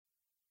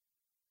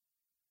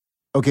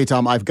Okay,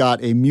 Tom, I've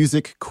got a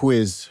music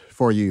quiz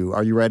for you.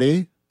 Are you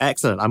ready?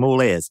 Excellent. I'm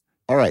all ears.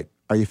 All right.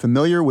 Are you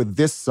familiar with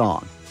this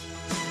song?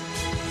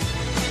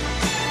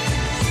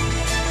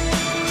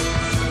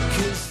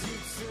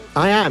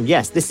 I am,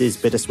 yes. This is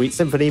Bittersweet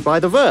Symphony by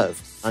The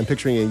Verve. I'm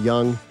picturing a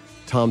young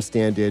Tom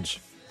Standage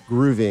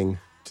grooving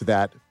to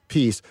that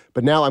piece.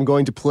 But now I'm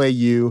going to play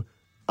you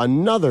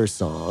another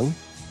song.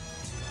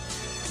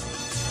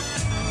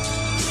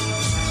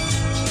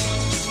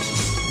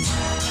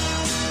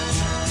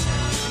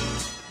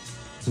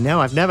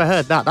 No, I've never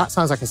heard that. That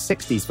sounds like a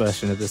 60s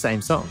version of the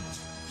same song.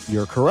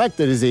 You're correct.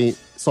 It is a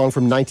song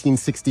from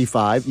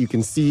 1965. You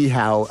can see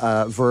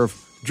how Verve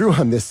drew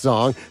on this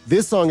song.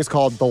 This song is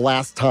called The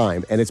Last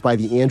Time, and it's by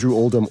the Andrew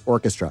Oldham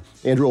Orchestra.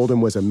 Andrew Oldham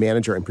was a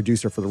manager and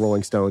producer for the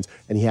Rolling Stones,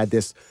 and he had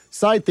this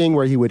side thing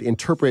where he would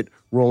interpret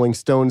Rolling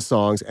Stones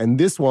songs, and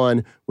this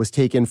one was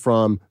taken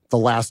from The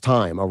Last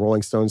Time, a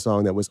Rolling Stones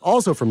song that was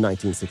also from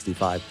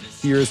 1965.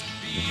 Here's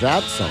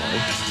that song.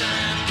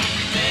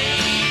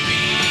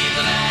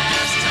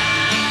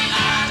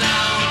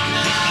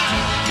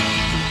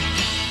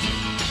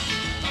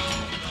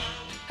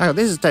 Oh,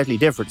 this is a totally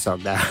different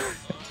song now.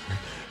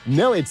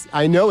 No,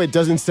 I know it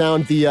doesn't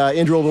sound, the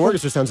Andrew Oldham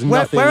Orchestra sounds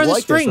nothing where are the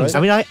like strings? this,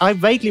 right? I mean, I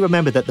vaguely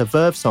remember that the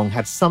Verve song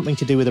had something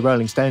to do with the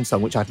Rolling Stones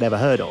song, which I'd never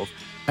heard of.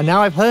 And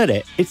now I've heard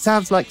it. It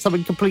sounds like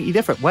something completely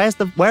different. Where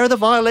are the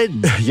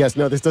violins? Yes,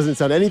 no, this doesn't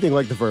sound anything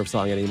like the Verve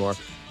song anymore.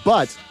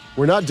 But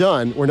we're not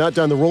done. We're not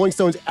done. The Rolling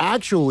Stones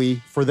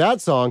actually, for that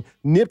song,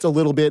 nipped a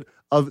little bit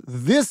of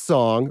this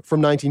song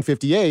from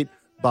 1958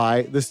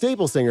 by the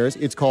Staple Singers.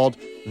 It's called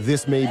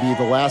This May Be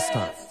the Last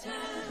Time.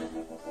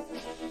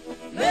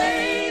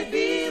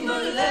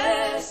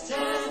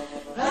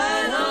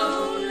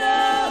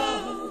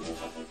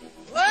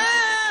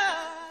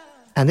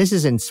 And this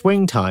is in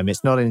swing time.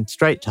 It's not in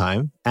straight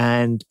time.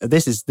 And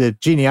this is, the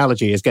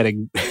genealogy is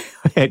getting,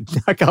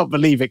 I can't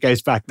believe it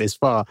goes back this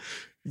far.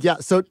 Yeah.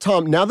 So,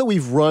 Tom, now that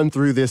we've run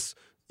through this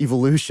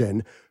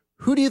evolution,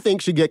 who do you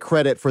think should get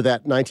credit for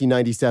that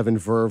 1997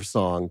 Verve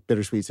song,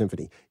 Bittersweet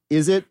Symphony?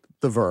 Is it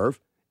the Verve?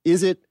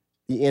 Is it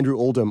the Andrew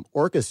Oldham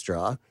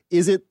Orchestra?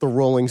 Is it the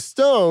Rolling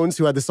Stones,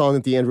 who had the song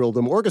that the Andrew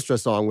Oldham Orchestra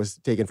song was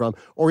taken from?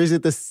 Or is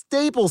it the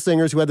Staple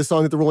Singers, who had the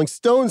song that the Rolling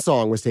Stones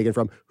song was taken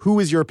from?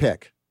 Who is your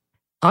pick?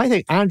 I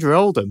think Andrew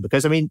Oldham,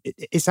 because, I mean,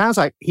 it sounds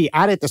like he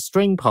added the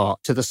string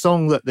part to the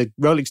song that the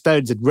Rolling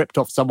Stones had ripped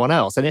off someone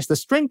else. And it's the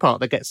string part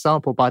that gets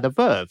sampled by the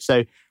Verve.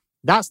 So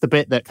that's the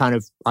bit that kind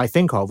of I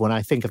think of when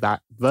I think of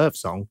that Verve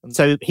song.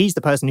 So he's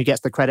the person who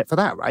gets the credit for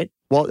that, right?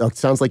 Well, it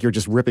sounds like you're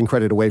just ripping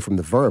credit away from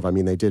the Verve. I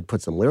mean, they did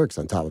put some lyrics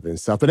on top of it and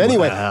stuff. But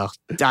anyway. Well,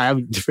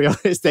 to be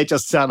honest, they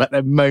just sound like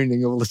they're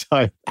moaning all the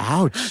time.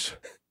 Ouch.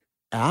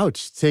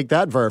 Ouch. Take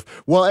that, Verve.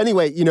 Well,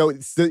 anyway,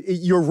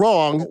 you're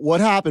wrong.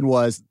 What happened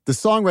was the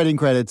songwriting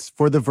credits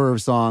for the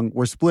Verve song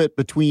were split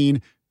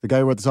between the guy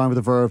who wrote the song for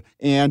the Verve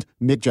and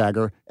Mick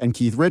Jagger and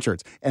Keith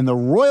Richards. And the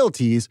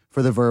royalties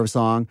for the Verve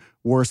song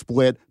were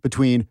split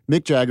between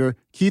Mick Jagger,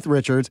 Keith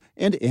Richards,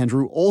 and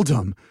Andrew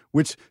Oldham,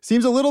 which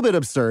seems a little bit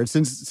absurd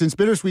since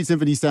Bittersweet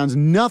Symphony sounds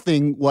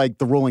nothing like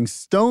the Rolling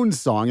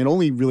Stones song. It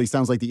only really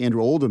sounds like the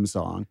Andrew Oldham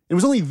song. It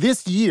was only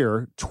this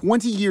year,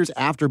 20 years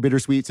after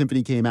Bittersweet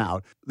Symphony came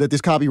out, that this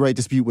copyright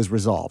dispute was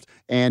resolved.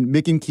 And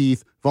Mick and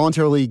Keith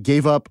voluntarily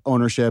gave up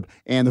ownership,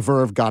 and the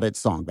Verve got its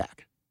song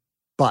back.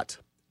 But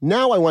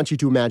now I want you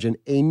to imagine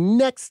a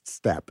next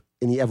step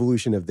in the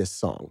evolution of this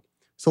song.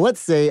 So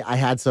let's say I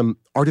had some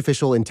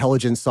artificial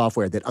intelligence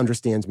software that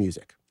understands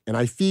music, and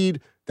I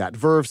feed that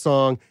Verve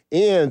song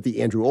and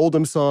the Andrew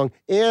Oldham song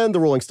and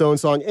the Rolling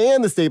Stones song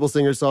and the Staple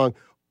Singers song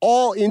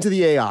all into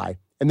the AI,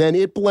 and then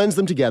it blends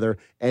them together,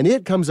 and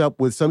it comes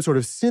up with some sort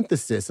of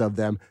synthesis of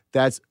them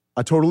that's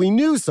a totally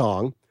new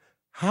song.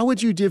 How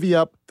would you divvy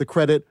up the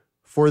credit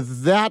for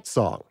that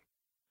song?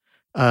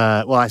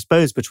 Well, I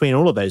suppose between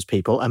all of those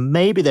people, and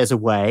maybe there's a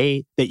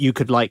way that you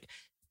could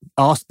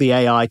ask the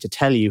AI to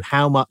tell you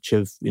how much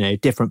of,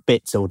 different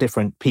bits or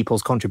different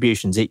people's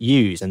contributions it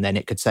used. And then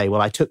it could say, well,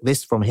 I took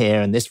this from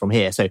here and this from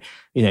here. So,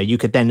 you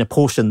could then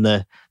apportion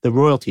the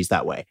royalties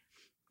that way.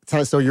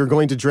 So you're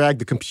going to drag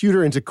the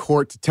computer into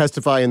court to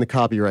testify in the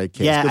copyright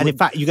case. Yeah, and in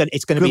fact,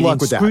 it's going to be an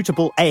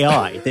inscrutable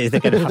AI they're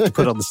going to have to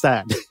put on the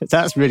stand.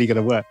 That's really going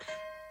to work.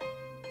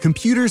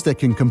 Computers that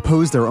can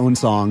compose their own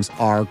songs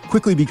are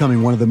quickly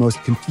becoming one of the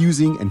most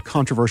confusing and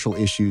controversial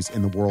issues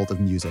in the world of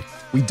music.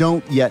 We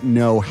don't yet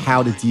know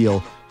how to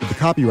deal with the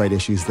copyright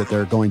issues that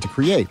they're going to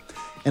create.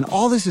 And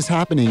all this is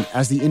happening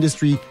as the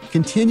industry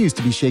continues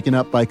to be shaken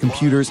up by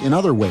computers in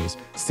other ways.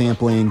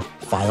 Sampling,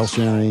 file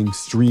sharing,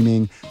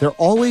 streaming. There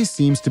always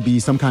seems to be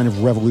some kind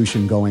of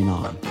revolution going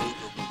on.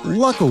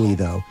 Luckily,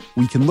 though,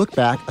 we can look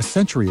back a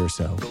century or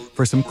so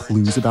for some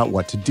clues about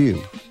what to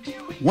do.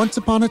 Once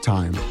upon a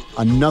time,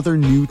 another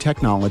new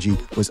technology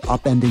was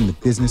upending the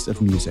business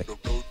of music.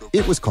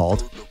 It was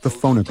called the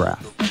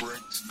phonograph.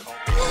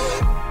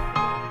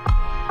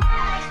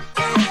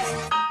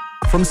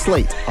 From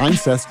Slate, I'm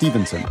Seth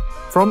Stevenson.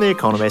 From The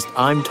Economist,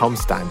 I'm Tom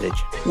Standage.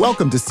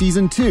 Welcome to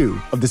Season 2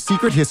 of The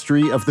Secret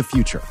History of the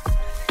Future.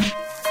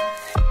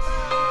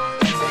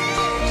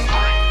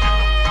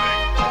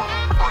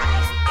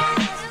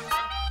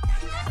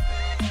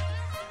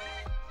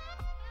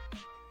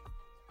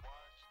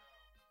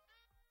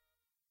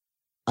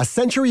 A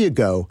century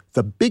ago,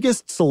 the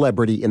biggest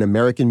celebrity in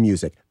American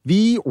music,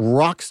 the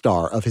rock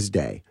star of his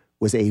day,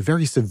 was a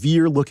very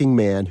severe-looking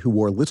man who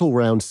wore little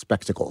round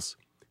spectacles.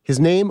 His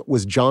name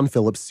was John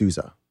Philip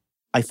Sousa.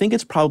 I think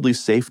it's probably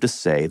safe to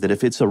say that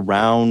if it's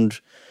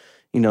around,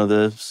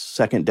 the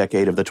second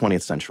decade of the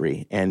 20th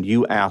century, and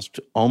you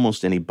asked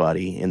almost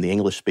anybody in the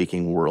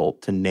English-speaking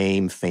world to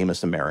name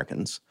famous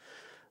Americans,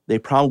 they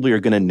probably are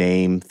going to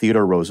name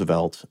Theodore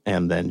Roosevelt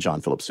and then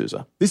John Philip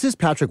Sousa. This is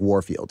Patrick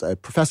Warfield, a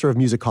professor of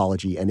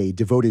musicology and a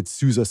devoted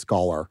Sousa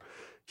scholar.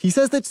 He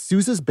says that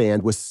Sousa's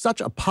band was such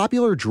a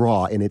popular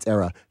draw in its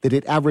era that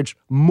it averaged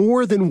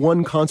more than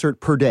one concert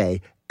per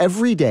day,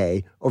 every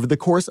day, over the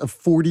course of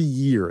 40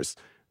 years.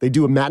 They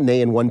do a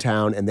matinee in one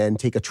town and then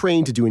take a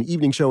train to do an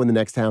evening show in the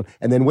next town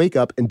and then wake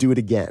up and do it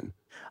again.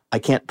 I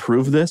can't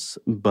prove this,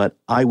 but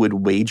I would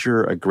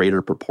wager a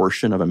greater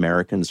proportion of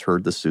Americans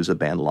heard the Sousa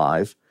band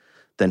live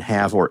than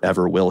have or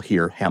ever will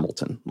hear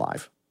Hamilton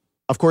live.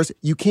 Of course,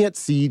 you can't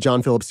see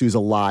John Philip Sousa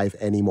live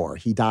anymore.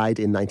 He died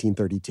in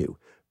 1932.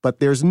 But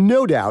there's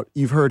no doubt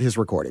you've heard his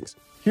recordings.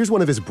 Here's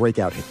one of his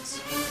breakout hits.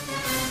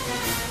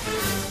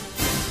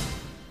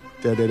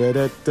 Is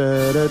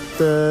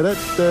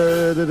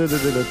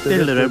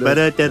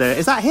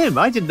that him?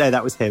 I didn't know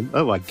that was him.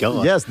 Oh my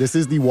God. Yes, this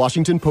is the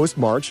Washington Post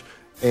March.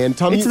 And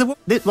Tommy...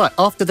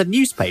 after the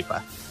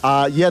newspaper?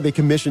 Yeah, they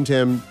commissioned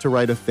him to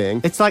write a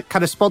thing. It's like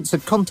kind of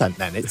sponsored content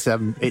then.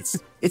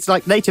 It's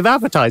like native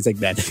advertising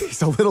then.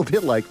 It's a little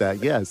bit like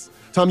that, yes.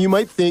 Tom, you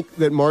might think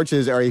that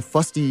marches are a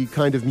fusty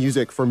kind of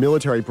music for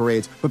military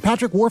parades, but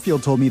Patrick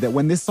Warfield told me that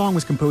when this song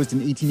was composed in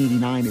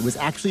 1889, it was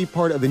actually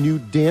part of a new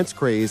dance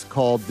craze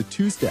called the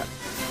two-step.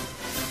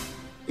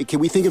 Can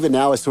we think of it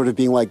now as sort of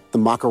being like the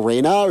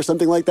Macarena or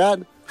something like that?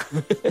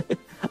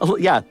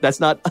 Yeah, that's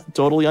not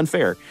totally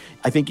unfair.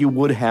 I think you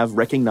would have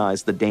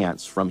recognized the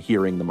dance from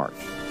hearing the march.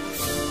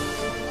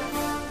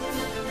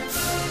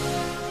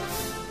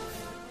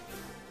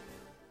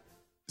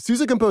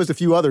 Sousa composed a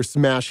few other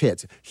smash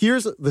hits.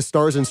 Here's The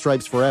Stars and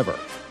Stripes Forever.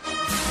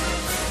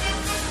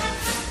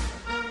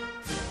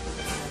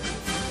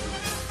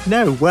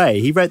 No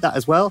way. He wrote that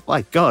as well?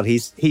 My God,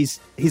 he's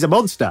a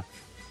monster.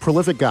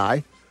 Prolific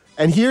guy.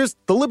 And here's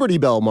the Liberty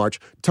Bell March.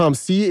 Tom,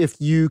 see if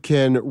you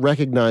can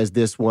recognize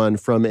this one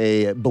from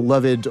a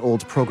beloved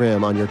old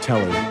program on your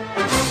telly.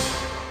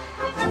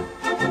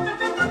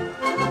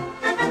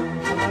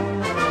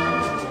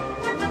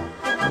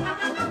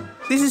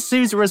 This is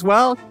Sousa as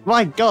well?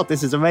 My God,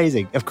 this is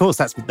amazing. Of course,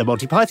 that's the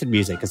Monty Python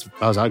music, as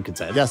far as I'm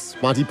concerned. Yes,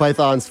 Monty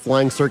Python's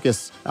Flying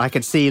Circus. I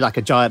could see like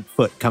a giant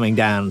foot coming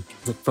down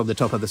from the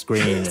top of the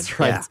screen. That's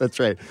right, That's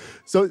right.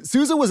 So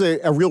Sousa was a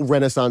real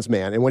Renaissance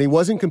man, and when he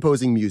wasn't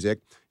composing music,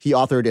 he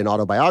authored an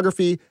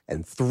autobiography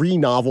and 3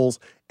 novels,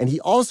 and he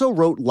also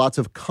wrote lots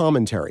of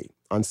commentary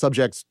on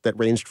subjects that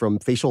ranged from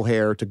facial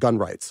hair to gun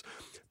rights.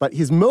 But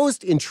his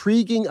most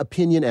intriguing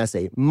opinion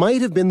essay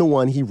might have been the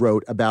one he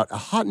wrote about a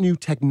hot new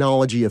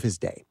technology of his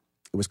day.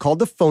 It was called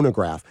the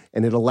phonograph,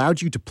 and it allowed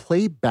you to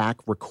play back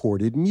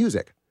recorded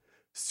music.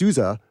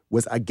 Sousa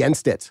was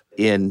against it.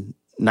 In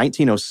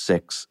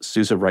 1906,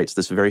 Sousa writes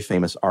this very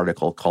famous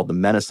article called The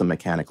Menace of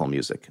Mechanical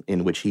Music,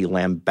 in which he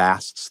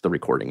lambasts the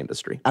recording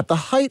industry. At the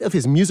height of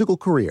his musical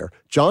career,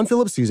 John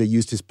Philip Sousa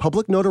used his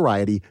public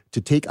notoriety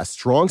to take a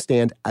strong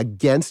stand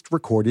against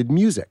recorded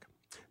music.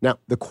 Now,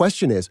 the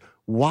question is,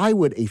 why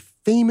would a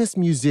famous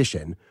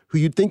musician who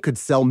you'd think could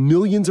sell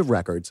millions of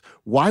records,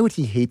 why would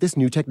he hate this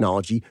new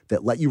technology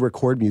that let you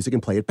record music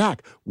and play it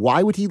back?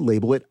 Why would he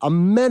label it a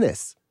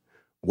menace?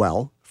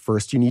 Well,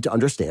 first you need to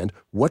understand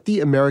what the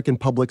American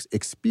public's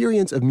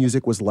experience of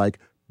music was like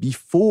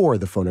before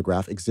the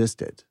phonograph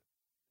existed.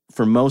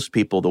 For most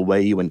people, the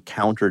way you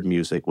encountered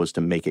music was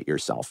to make it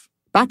yourself.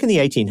 Back in the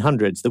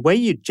 1800s, the way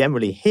you'd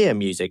generally hear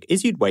music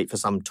is you'd wait for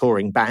some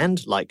touring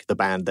band, like the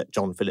band that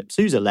John Philip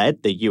Sousa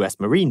led, the US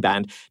Marine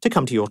Band, to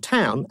come to your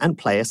town and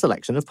play a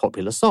selection of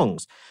popular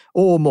songs.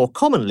 Or more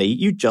commonly,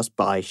 you'd just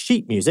buy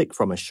sheet music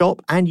from a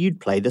shop and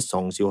you'd play the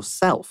songs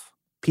yourself.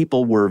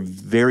 People were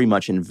very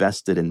much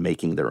invested in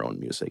making their own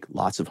music.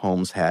 Lots of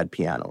homes had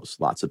pianos.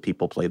 Lots of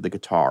people played the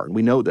guitar. And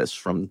we know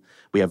this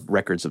we have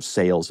records of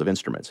sales of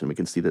instruments, and we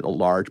can see that a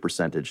large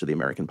percentage of the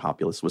American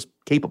populace was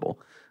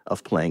capable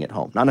of playing at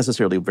home. Not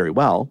necessarily very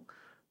well,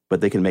 but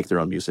they can make their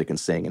own music and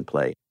sing and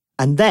play.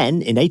 And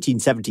then, in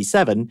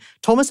 1877,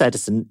 Thomas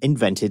Edison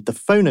invented the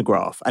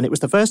phonograph, and it was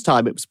the first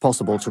time it was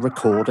possible to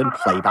record and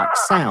play back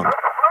sound.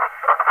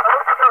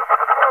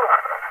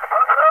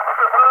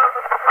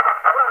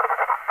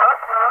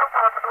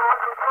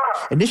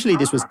 Initially,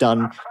 this was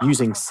done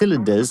using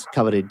cylinders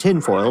covered in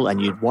tinfoil, and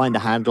you'd wind the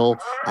handle,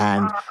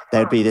 and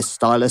there'd be this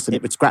stylus, and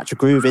it would scratch a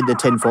groove in the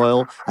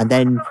tinfoil, and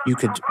then you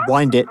could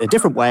wind it a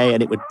different way,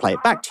 and it would play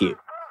it back to you.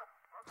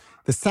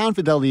 The sound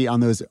fidelity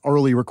on those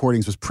early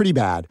recordings was pretty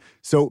bad,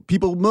 so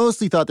people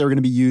mostly thought they were going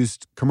to be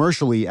used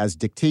commercially as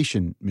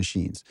dictation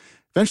machines.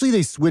 Eventually,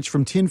 they switched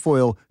from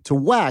tinfoil to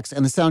wax,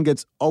 and the sound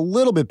gets a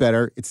little bit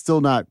better. It's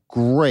still not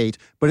great,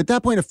 but at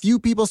that point, a few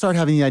people started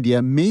having the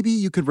idea maybe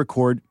you could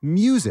record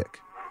music.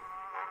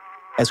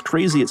 As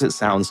crazy as it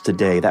sounds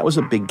today, that was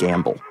a big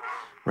gamble.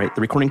 right?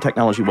 The recording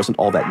technology wasn't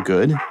all that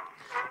good.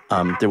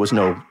 There was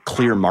no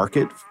clear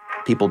market.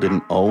 People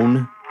didn't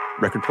own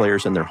record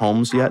players in their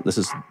homes yet. This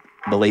is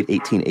the late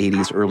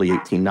 1880s, early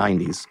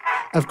 1890s.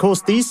 Of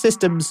course, these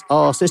systems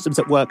are systems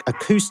that work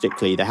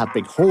acoustically. They have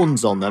big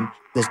horns on them.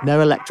 There's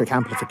no electric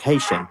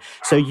amplification.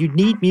 So you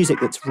need music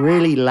that's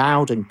really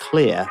loud and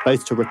clear,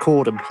 both to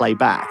record and play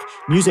back.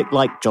 Music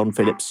like John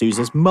Philip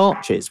Sousa's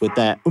marches with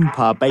their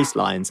umpa bass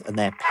lines and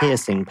their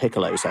piercing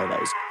piccolo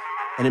solos.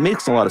 And it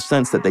makes a lot of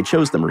sense that they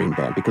chose the Marine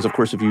Band because, of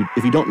course, if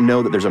you don't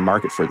know that there's a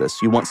market for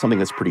this, you want something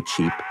that's pretty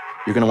cheap.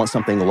 You're going to want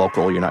something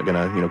local. You're not going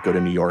to, go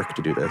to New York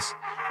to do this.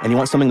 And you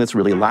want something that's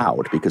really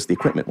loud because the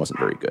equipment wasn't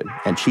very good.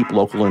 And cheap,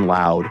 local, and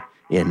loud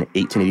in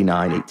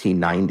 1889,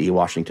 1890,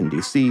 Washington,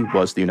 D.C.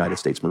 was the United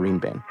States Marine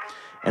Band.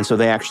 And so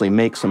they actually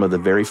make some of the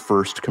very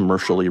first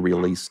commercially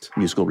released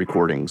musical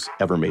recordings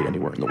ever made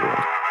anywhere in the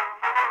world.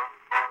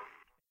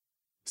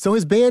 So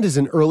his band is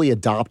an early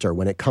adopter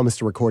when it comes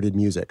to recorded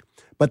music.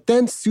 But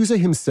then Sousa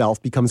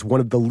himself becomes one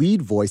of the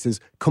lead voices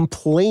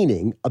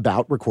complaining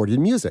about recorded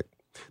music.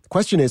 The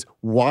question is,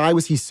 why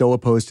was he so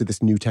opposed to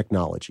this new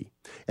technology?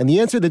 And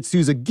the answer that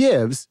Sousa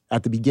gives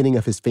at the beginning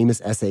of his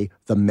famous essay,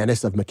 The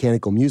Menace of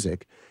Mechanical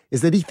Music,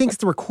 is that he thinks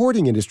the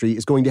recording industry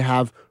is going to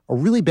have a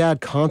really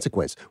bad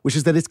consequence, which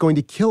is that it's going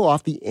to kill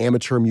off the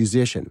amateur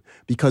musician.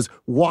 Because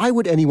why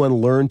would anyone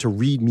learn to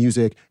read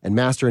music and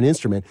master an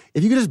instrument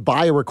if you could just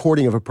buy a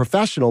recording of a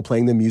professional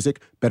playing the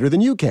music better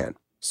than you can?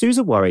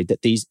 Sousa worried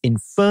that these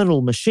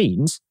infernal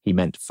machines, he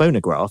meant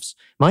phonographs,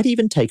 might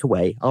even take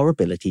away our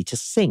ability to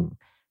sing.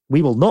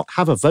 We will not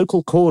have a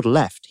vocal cord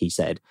left, he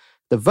said.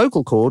 The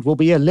vocal cord will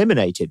be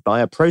eliminated by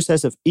a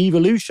process of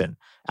evolution,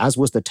 as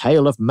was the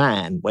tale of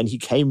man when he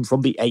came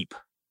from the ape.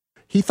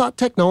 He thought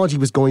technology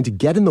was going to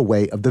get in the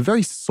way of the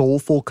very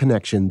soulful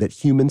connection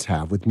that humans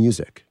have with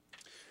music.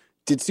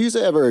 Did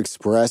Sousa ever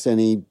express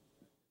any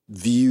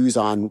views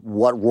on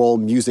what role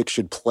music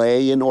should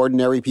play in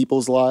ordinary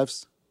people's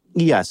lives?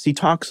 Yes, he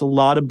talks a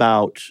lot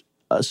about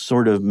a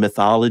sort of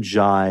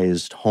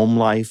mythologized home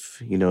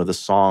life, the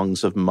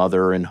songs of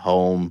mother and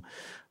home.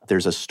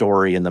 There's a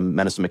story in the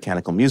Menace of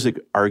Mechanical Music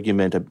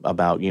argument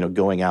about,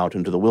 going out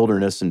into the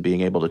wilderness and being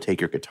able to take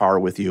your guitar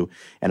with you.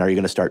 And are you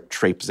going to start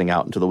traipsing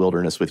out into the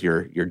wilderness with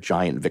your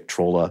giant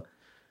Victrola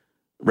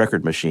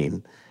record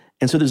machine?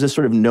 And so there's this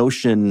sort of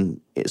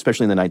notion,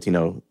 especially in the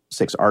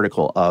 1906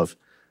 article, of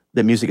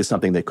that music is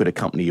something that could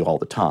accompany you all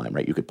the time,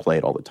 right? You could play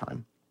it all the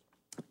time.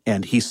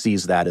 And he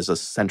sees that as a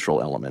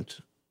central element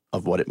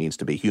of what it means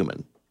to be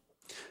human.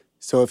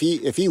 So if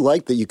he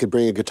liked that you could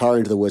bring a guitar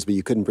into the woods, but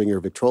you couldn't bring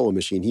your Victrola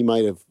machine, he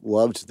might have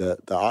loved the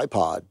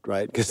iPod,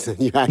 right? Because then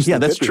you actually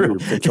that's could true. bring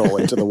your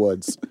Victrola into the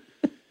woods.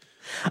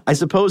 I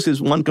suppose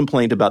his one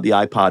complaint about the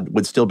iPod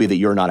would still be that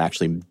you're not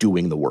actually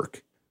doing the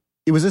work.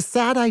 It was a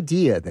sad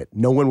idea that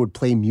no one would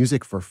play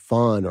music for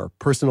fun or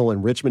personal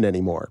enrichment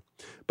anymore.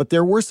 But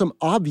there were some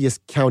obvious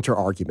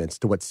counter-arguments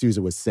to what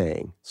Sousa was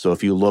saying. So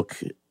if you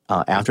look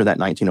after that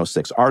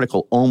 1906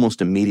 article,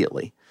 almost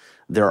immediately,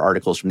 there are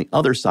articles from the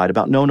other side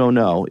about,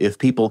 no. If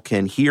people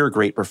can hear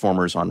great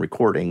performers on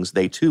recordings,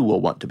 they too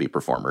will want to be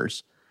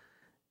performers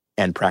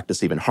and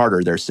practice even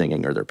harder their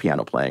singing or their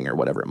piano playing or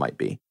whatever it might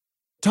be.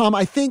 Tom,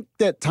 I think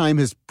that time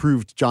has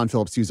proved John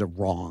Philip Sousa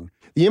wrong.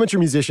 The amateur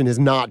musician has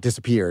not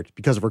disappeared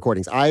because of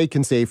recordings. I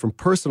can say from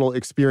personal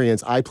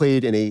experience, I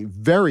played in a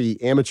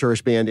very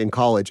amateurish band in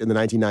college in the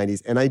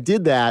 1990s, and I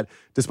did that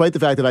despite the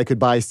fact that I could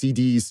buy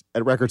CDs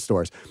at record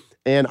stores.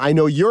 And I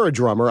know you're a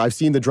drummer. I've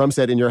seen the drum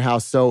set in your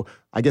house, so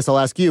I guess I'll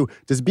ask you,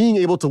 does being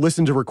able to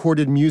listen to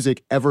recorded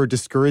music ever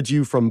discourage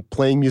you from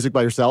playing music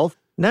by yourself?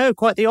 No,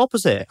 quite the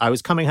opposite. I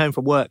was coming home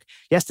from work.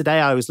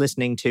 Yesterday, I was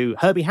listening to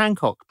Herbie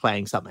Hancock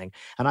playing something,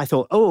 and I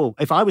thought,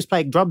 if I was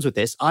playing drums with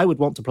this, I would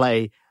want to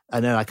play.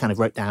 And then I kind of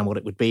wrote down what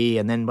it would be,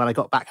 and then when I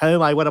got back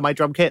home, I went on my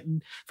drum kit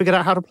and figured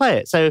out how to play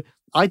it. So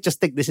I just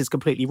think this is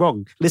completely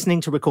wrong.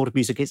 Listening to recorded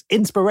music is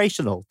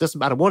inspirational. Doesn't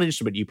matter what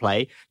instrument you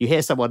play. You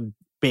hear someone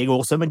being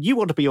awesome and you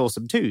want to be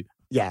awesome too.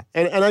 Yeah.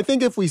 And I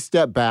think if we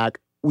step back,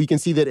 we can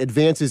see that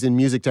advances in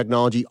music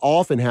technology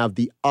often have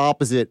the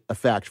opposite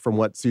effect from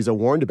what Sousa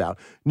warned about.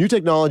 New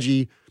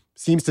technology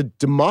seems to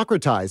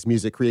democratize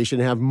music creation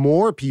and have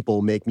more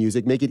people make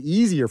music, make it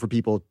easier for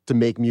people to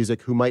make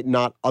music who might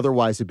not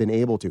otherwise have been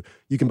able to.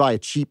 You can buy a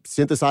cheap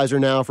synthesizer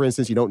now, for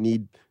instance. You don't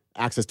need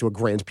access to a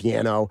grand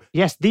piano.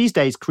 Yes, these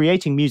days,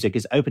 creating music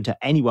is open to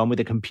anyone with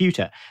a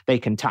computer. They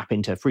can tap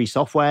into free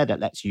software that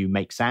lets you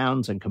make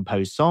sounds and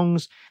compose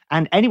songs.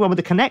 And anyone with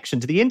a connection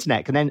to the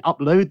internet can then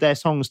upload their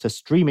songs to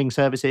streaming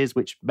services,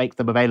 which make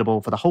them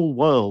available for the whole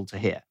world to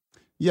hear.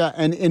 Yeah,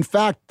 and in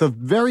fact, the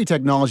very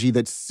technology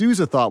that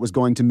Sousa thought was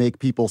going to make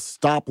people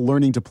stop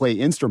learning to play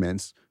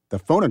instruments, the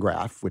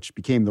phonograph, which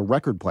became the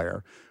record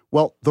player,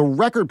 well, the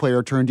record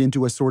player turned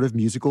into a sort of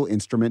musical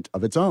instrument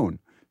of its own.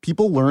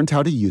 People learned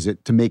how to use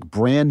it to make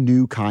brand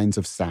new kinds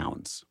of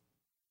sounds.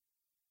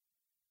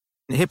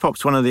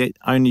 Hip-hop's one of the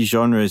only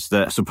genres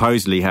that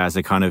supposedly has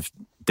a kind of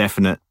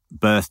definite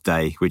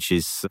birthday, which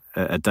is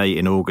a date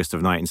in August of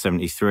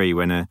 1973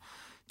 when a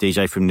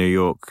DJ from New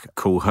York,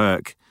 Kool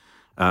Herc,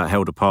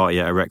 held a party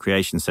at a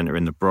recreation center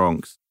in the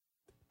Bronx.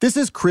 This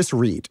is Chris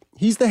Reed.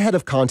 He's the head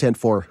of content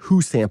for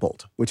Who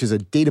Sampled, which is a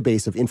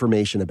database of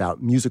information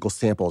about musical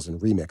samples and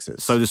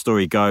remixes. So the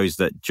story goes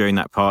that during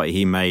that party,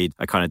 he made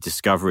a kind of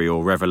discovery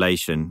or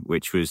revelation,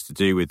 which was to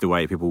do with the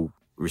way people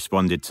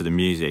responded to the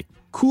music.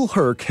 Kool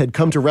Herc had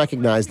come to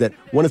recognize that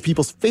one of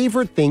people's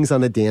favorite things on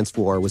the dance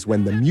floor was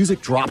when the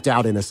music dropped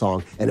out in a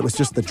song and it was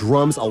just the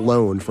drums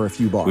alone for a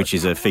few bars. Which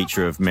is a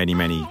feature of many,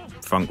 many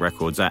funk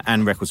records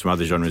and records from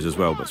other genres as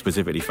well, but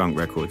specifically funk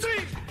records.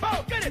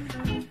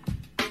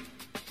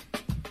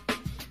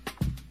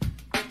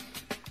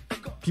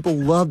 People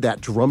love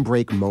that drum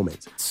break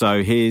moment.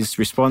 So his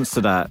response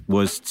to that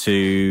was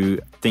to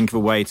think of a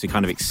way to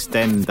kind of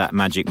extend that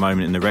magic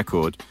moment in the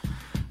record,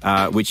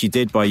 which he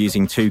did by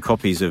using 2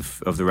 copies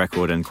of the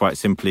record and quite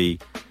simply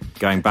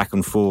going back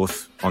and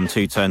forth on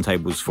 2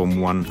 turntables from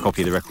one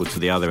copy of the record to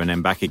the other and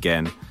then back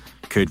again,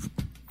 could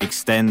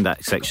extend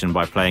that section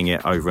by playing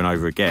it over and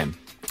over again.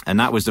 And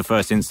that was the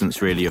first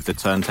instance, really, of the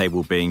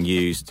turntable being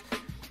used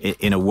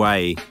in a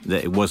way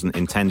that it wasn't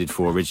intended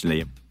for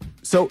originally.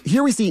 So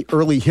here we see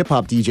early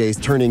hip-hop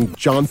DJs turning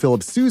John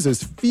Philip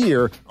Sousa's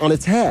fear on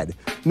its head.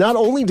 Not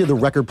only did the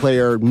record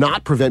player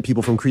not prevent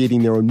people from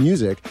creating their own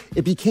music,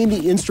 it became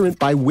the instrument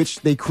by which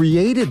they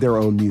created their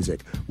own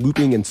music,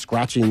 looping and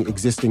scratching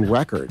existing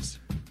records.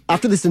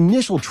 After this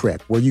initial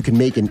trick where you can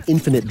make an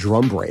infinite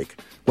drum break,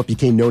 what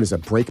became known as a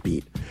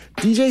breakbeat,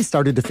 DJs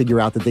started to figure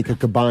out that they could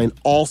combine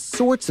all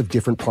sorts of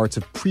different parts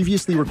of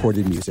previously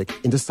recorded music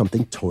into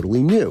something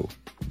totally new.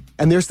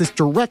 And there's this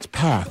direct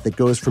path that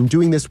goes from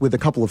doing this with a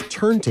couple of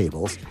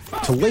turntables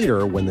to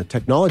later, when the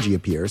technology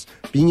appears,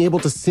 being able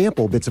to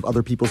sample bits of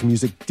other people's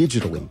music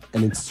digitally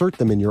and insert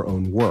them in your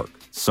own work.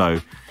 So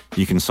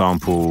you can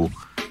sample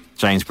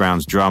James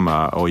Brown's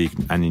Drummer,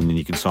 and then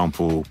you can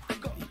sample,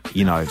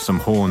 some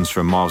horns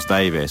from Miles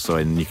Davis,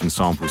 and you can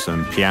sample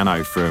some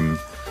piano from,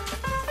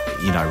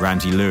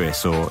 Randy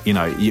Lewis, or,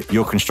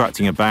 you're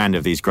constructing a band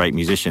of these great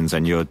musicians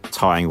and you're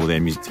tying all their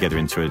music together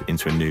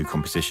into a new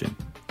composition.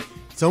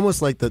 It's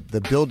almost like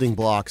the building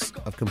blocks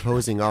of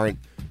composing aren't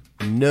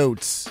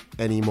notes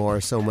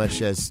anymore so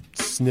much as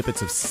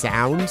snippets of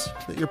sound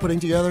that you're putting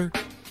together.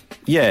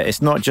 Yeah,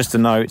 it's not just the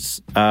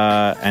notes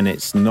and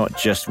it's not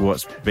just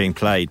what's being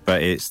played,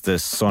 but it's the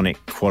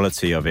sonic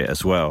quality of it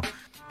as well.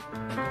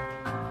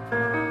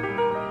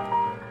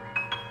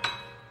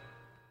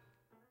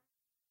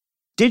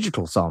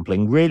 Digital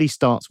sampling really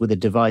starts with a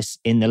device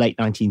in the late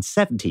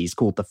 1970s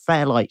called the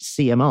Fairlight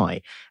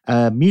CMI,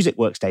 a music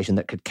workstation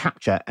that could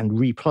capture and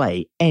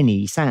replay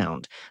any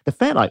sound. The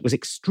Fairlight was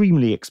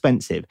extremely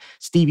expensive.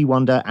 Stevie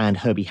Wonder and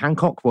Herbie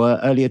Hancock were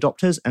early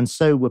adopters, and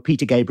so were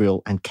Peter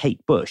Gabriel and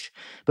Kate Bush.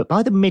 But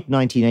by the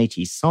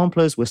mid-1980s,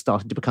 samplers were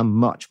starting to become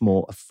much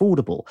more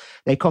affordable.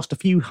 They cost a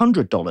few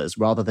 $100s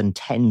rather than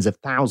tens of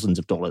thousands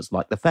of dollars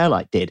like the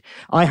Fairlight did.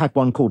 I had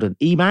one called an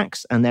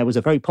Emax, and there was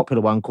a very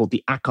popular one called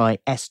the Akai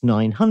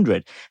S900.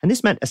 And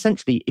this meant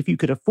essentially if you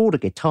could afford a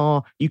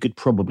guitar, you could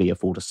probably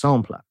afford a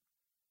sampler.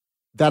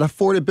 That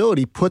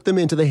affordability put them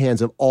into the hands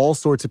of all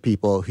sorts of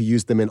people who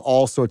used them in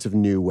all sorts of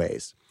new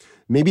ways.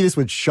 Maybe this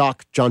would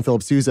shock John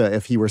Philip Sousa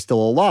if he were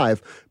still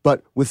alive,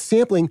 but with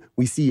sampling,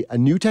 we see a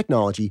new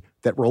technology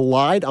that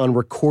relied on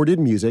recorded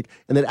music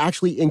and that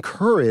actually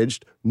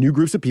encouraged new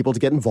groups of people to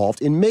get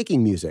involved in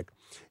making music.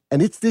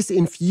 And it's this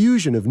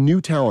infusion of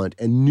new talent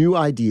and new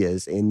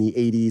ideas in the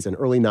 80s and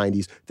early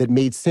 90s that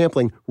made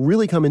sampling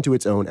really come into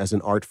its own as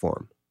an art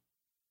form.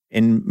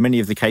 In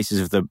many of the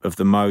cases of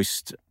the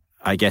most,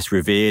 I guess,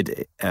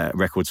 revered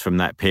records from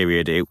that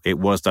period, it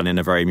was done in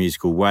a very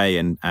musical way.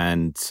 And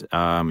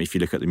if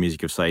you look at the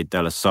music of, say,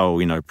 De La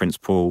Soul, Prince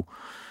Paul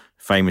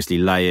famously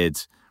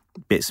layered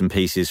bits and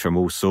pieces from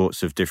all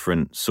sorts of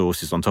different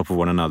sources on top of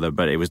one another,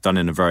 but it was done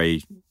in a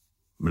very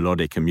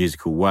melodic and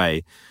musical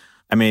way.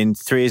 I mean,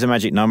 3 is a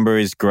Magic Number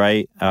is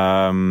great.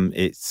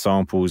 It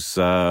samples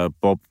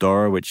Bob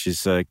Dora, which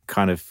is a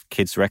kind of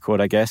kids record,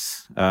 I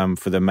guess,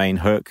 for the main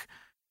hook.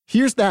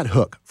 Here's that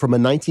hook from a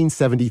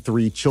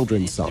 1973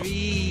 children's song.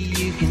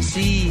 You can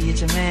see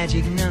it's a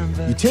magic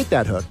number. You take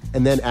that hook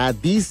and then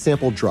add these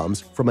sampled drums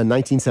from a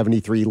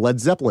 1973 Led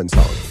Zeppelin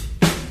song.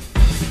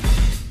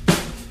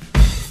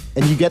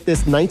 And you get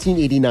this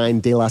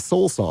 1989 De La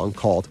Soul song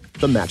called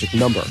The Magic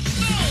Number.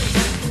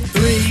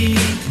 3,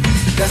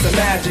 that's a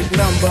magic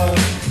number.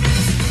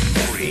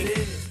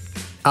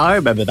 I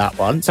remember that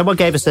one. Someone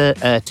gave us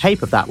a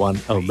tape of that one.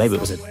 Oh, maybe it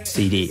was a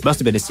CD. It must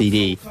have been a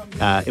CD.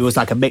 It was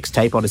like a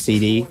mixtape on a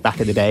CD back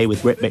in the day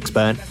with Rip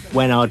Mixburn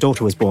when our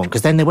daughter was born,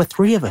 because then there were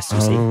 3 of us,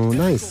 you see. Oh,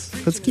 nice.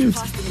 That's cute.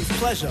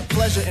 Pleasure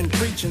and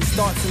preaching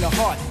starts in the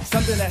heart.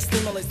 Something that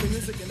stimulates the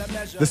music and that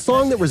measure. The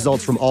song that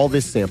results from all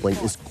this sampling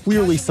is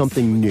clearly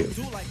something new,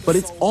 but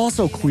it's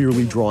also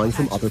clearly drawing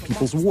from other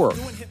people's work.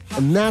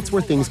 And that's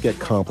where things get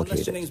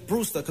complicated.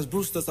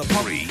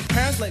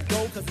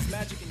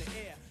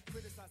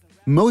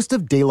 Most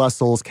of De La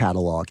Soul's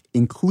catalog,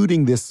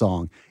 including this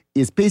song,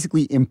 is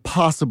basically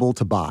impossible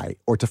to buy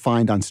or to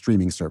find on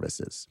streaming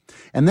services.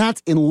 And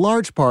that's in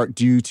large part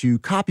due to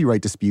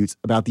copyright disputes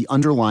about the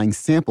underlying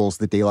samples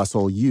that De La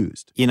Soul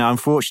used.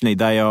 Unfortunately,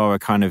 they are a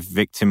kind of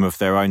victim of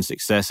their own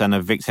success and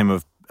a victim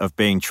of of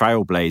being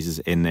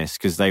trailblazers in this,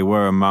 because they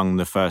were among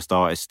the first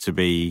artists to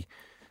be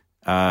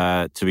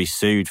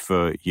sued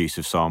for use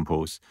of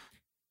samples.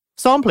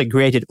 Sampling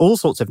created all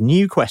sorts of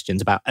new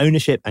questions about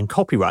ownership and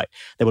copyright.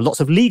 There were lots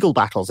of legal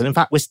battles, and in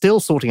fact, we're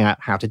still sorting out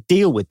how to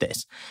deal with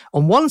this.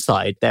 On one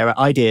side, there are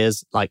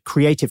ideas like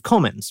Creative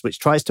Commons, which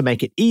tries to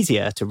make it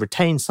easier to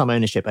retain some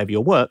ownership over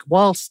your work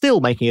while still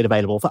making it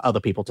available for other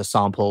people to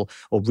sample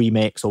or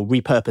remix or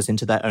repurpose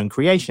into their own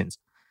creations.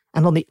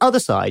 And on the other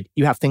side,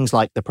 you have things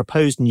like the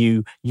proposed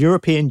new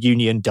European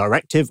Union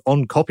Directive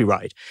on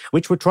Copyright,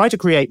 which would try to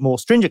create more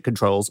stringent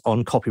controls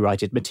on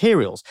copyrighted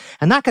materials.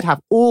 And that could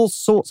have all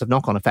sorts of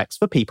knock-on effects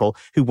for people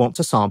who want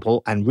to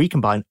sample and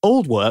recombine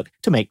old work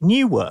to make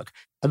new work.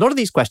 A lot of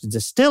these questions are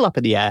still up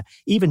in the air,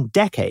 even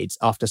decades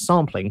after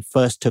sampling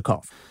first took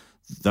off.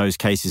 Those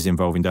cases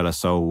involving De La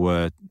Soul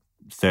were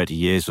 30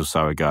 years or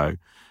so ago.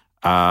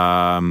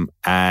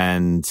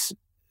 And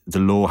the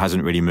law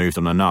hasn't really moved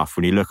on enough.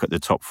 When you look at the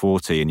top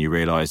 40 and you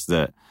realize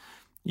that,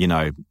 you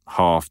know,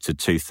 half to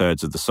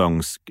 2/3 of the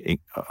songs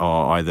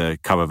are either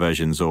cover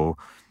versions or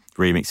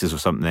remixes or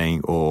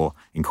something, or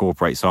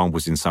incorporate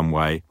samples in some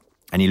way,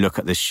 and you look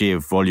at the sheer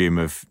volume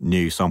of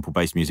new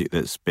sample-based music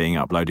that's being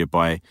uploaded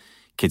by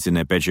kids in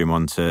their bedroom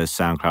onto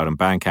SoundCloud and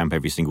Bandcamp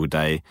every single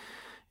day,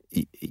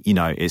 you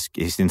know,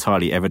 it's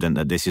entirely evident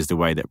that this is the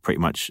way that pretty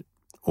much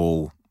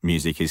all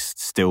music is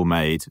still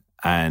made,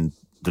 and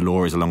the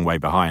law is a long way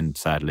behind,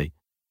 sadly.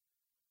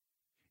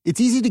 It's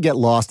easy to get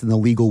lost in the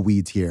legal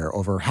weeds here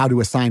over how to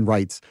assign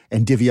rights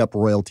and divvy up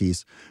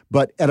royalties.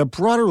 But at a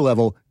broader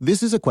level,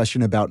 this is a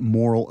question about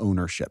moral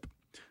ownership.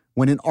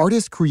 When an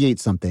artist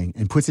creates something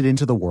and puts it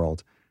into the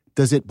world,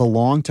 does it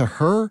belong to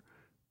her,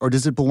 or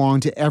does it belong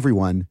to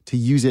everyone to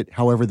use it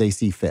however they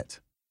see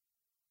fit?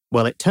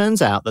 Well, it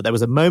turns out that there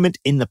was a moment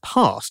in the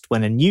past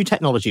when a new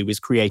technology was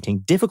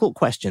creating difficult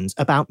questions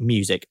about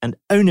music and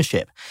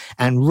ownership.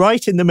 And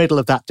right in the middle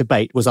of that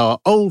debate was our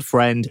old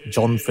friend,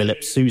 John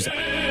Philip Sousa.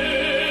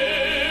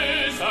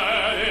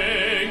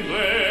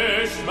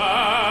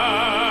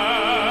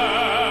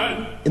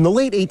 In the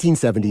late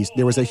 1870s,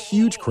 there was a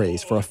huge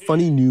craze for a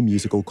funny new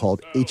musical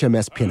called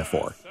HMS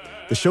Pinafore.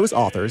 The show's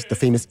authors, the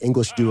famous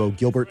English duo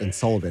Gilbert and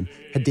Sullivan,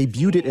 had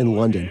debuted it in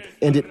London,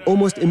 and it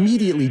almost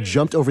immediately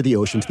jumped over the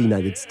ocean to the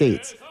United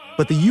States.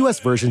 But the US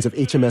versions of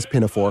HMS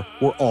Pinafore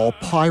were all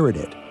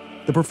pirated.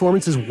 The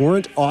performances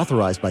weren't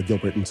authorized by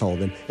Gilbert and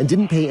Sullivan and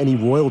didn't pay any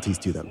royalties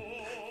to them.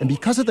 And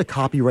because of the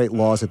copyright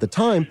laws at the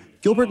time,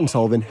 Gilbert and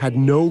Sullivan had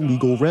no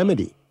legal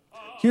remedy.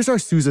 Here's our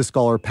Sousa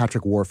scholar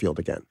Patrick Warfield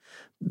again.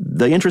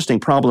 The interesting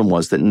problem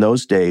was that in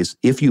those days,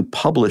 if you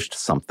published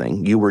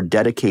something, you were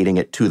dedicating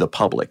it to the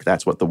public.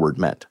 That's what the word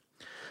meant.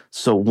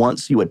 So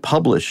once you had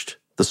published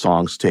the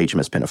songs to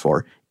HMS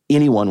Pinafore,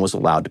 anyone was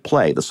allowed to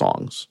play the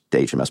songs to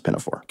HMS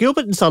Pinafore.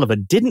 Gilbert and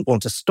Sullivan didn't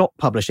want to stop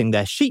publishing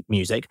their sheet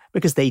music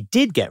because they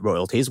did get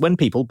royalties when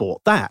people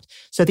bought that.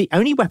 So the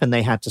only weapon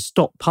they had to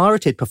stop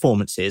pirated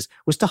performances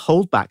was to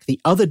hold back the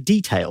other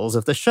details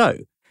of the show.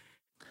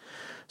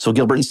 So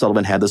Gilbert and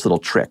Sullivan had this little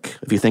trick.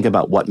 If you think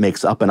about what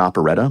makes up an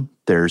operetta,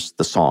 there's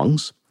the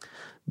songs,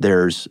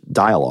 there's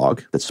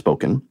dialogue that's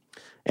spoken,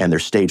 and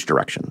there's stage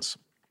directions.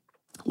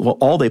 Well,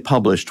 all they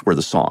published were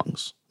the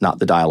songs, not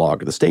the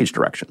dialogue or the stage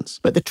directions.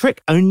 But the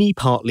trick only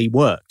partly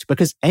worked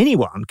because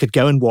anyone could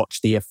go and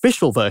watch the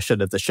official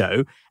version of the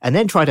show and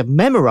then try to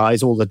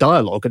memorize all the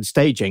dialogue and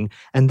staging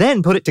and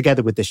then put it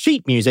together with the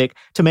sheet music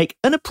to make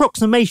an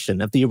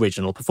approximation of the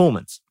original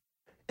performance.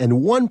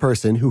 And one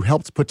person who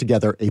helped put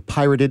together a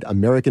pirated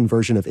American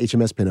version of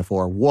HMS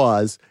Pinafore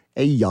was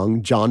a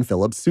young John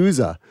Philip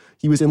Sousa.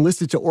 He was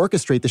enlisted to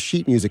orchestrate the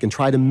sheet music and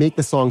try to make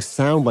the songs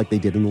sound like they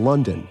did in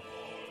London.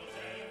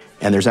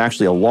 And there's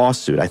actually a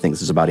lawsuit, I think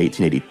this is about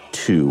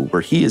 1882,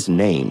 where he is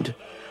named.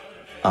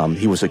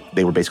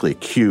 They were basically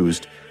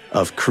accused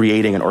of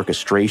creating an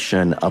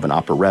orchestration of an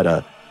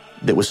operetta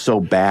that was so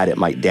bad it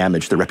might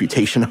damage the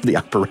reputation of the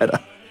operetta.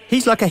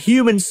 He's like a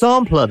human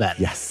sampler then.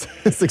 Yes,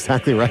 that's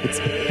exactly right.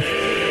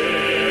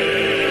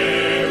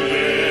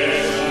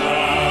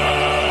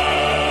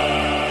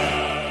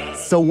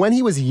 So when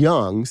he was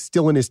young,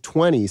 still in his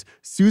 20s,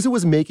 Sousa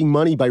was making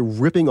money by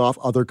ripping off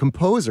other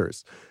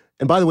composers.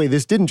 And by the way,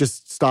 this didn't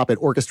just stop at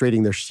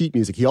orchestrating their sheet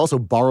music. He also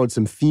borrowed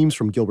some themes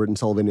from Gilbert and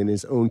Sullivan in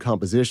his own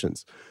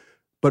compositions.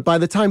 But by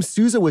the time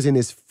Sousa was in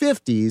his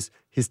 50s,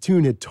 his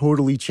tune had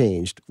totally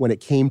changed when it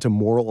came to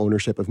moral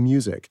ownership of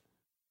music.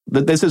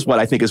 This is what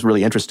I think is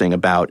really interesting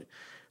about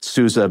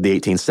Sousa of the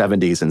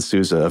 1870s and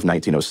Sousa of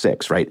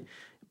 1906, right?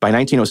 By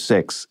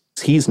 1906,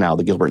 he's now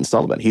the Gilbert and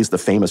Sullivan. He's the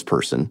famous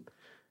person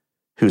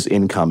whose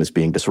income is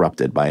being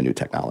disrupted by a new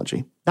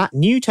technology. That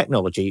new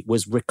technology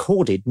was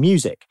recorded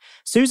music.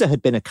 Sousa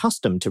had been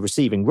accustomed to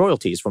receiving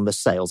royalties from the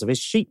sales of his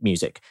sheet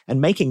music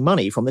and making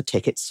money from the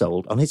tickets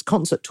sold on his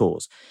concert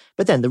tours.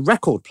 But then the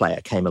record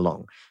player came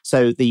along.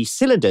 So the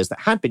cylinders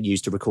that had been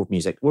used to record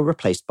music were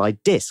replaced by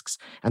discs.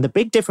 And the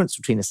big difference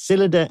between a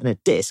cylinder and a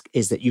disc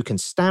is that you can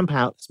stamp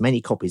out as many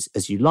copies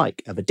as you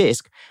like of a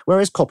disc,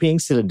 whereas copying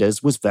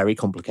cylinders was very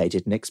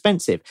complicated and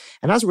expensive.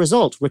 And as a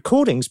result,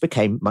 recordings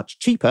became much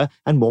cheaper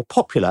and more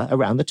popular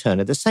around the turn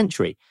of the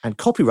century, and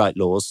copyright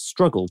laws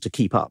struggled to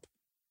keep up.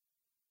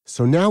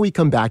 So now we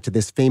come back to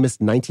this famous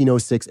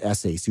 1906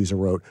 essay Sousa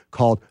wrote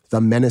called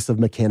The Menace of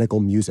Mechanical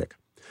Music.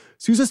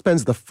 Sousa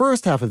spends the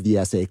first half of the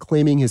essay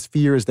claiming his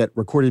fears that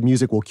recorded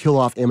music will kill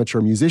off amateur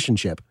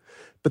musicianship.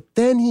 But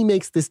then he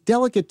makes this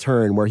delicate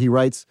turn where he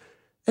writes,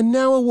 and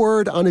now a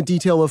word on a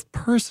detail of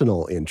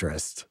personal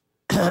interest.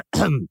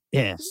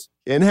 Yes.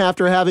 And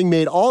after having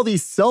made all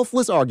these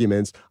selfless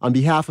arguments on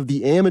behalf of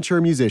the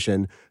amateur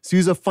musician,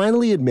 Sousa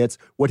finally admits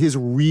what his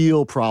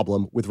real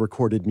problem with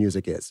recorded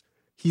music is.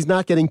 He's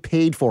not getting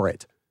paid for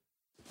it.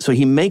 So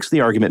he makes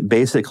the argument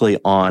basically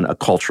on a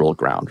cultural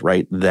ground,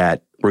 right?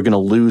 That we're going to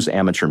lose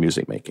amateur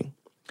music making.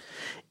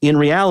 In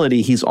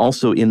reality, he's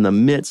also in the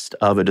midst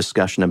of a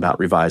discussion about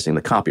revising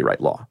the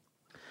copyright law.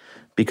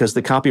 Because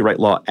the copyright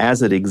law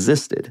as it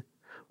existed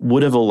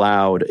would have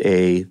allowed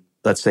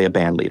let's say a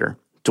band leader,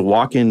 to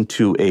walk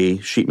into a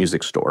sheet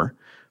music store,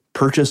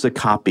 purchase a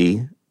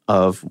copy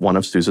of one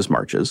of Sousa's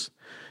marches,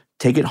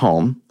 take it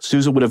home.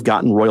 Sousa would have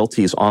gotten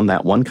royalties on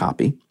that one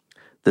copy.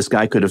 This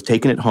guy could have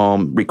taken it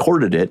home,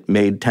 recorded it,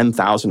 made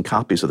 10,000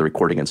 copies of the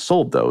recording and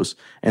sold those,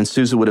 and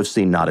Sousa would have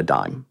seen not a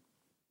dime.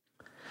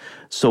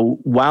 So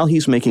while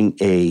he's making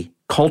a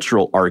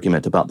cultural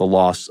argument about the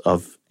loss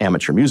of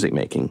amateur music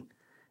making,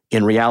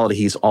 in reality,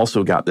 he's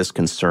also got this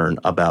concern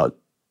about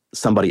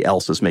somebody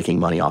else is making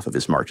money off of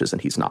his marches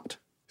and he's not.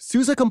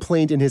 Sousa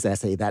complained in his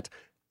essay that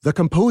the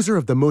composer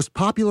of the most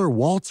popular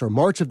waltz or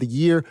march of the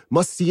year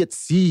must see it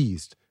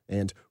seized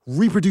and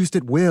reproduced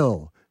at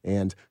will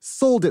and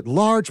sold at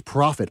large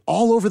profit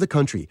all over the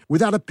country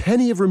without a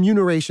penny of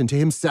remuneration to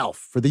himself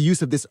for the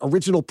use of this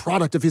original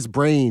product of his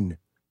brain.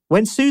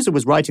 When Sousa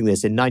was writing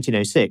this in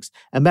 1906,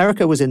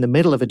 America was in the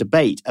middle of a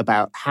debate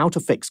about how to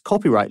fix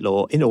copyright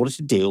law in order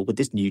to deal with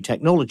this new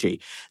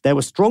technology. There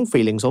were strong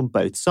feelings on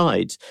both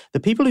sides. The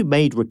people who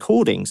made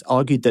recordings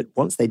argued that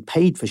once they'd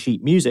paid for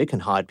sheet music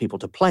and hired people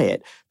to play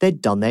it,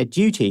 they'd done their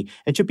duty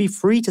and should be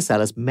free to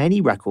sell as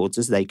many records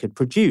as they could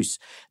produce.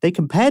 They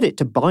compared it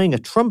to buying a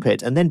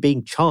trumpet and then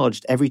being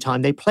charged every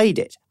time they played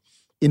it.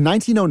 In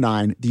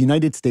 1909, the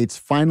United States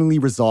finally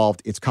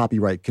resolved its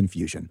copyright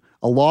confusion.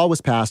 A law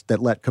was passed that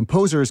let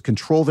composers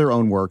control their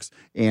own works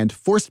and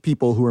forced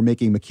people who were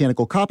making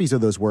mechanical copies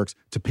of those works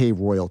to pay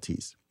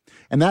royalties.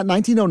 And that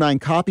 1909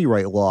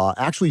 copyright law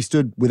actually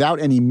stood without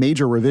any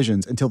major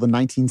revisions until the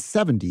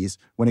 1970s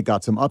when it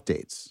got some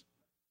updates.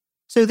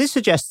 So this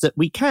suggests that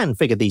we can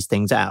figure these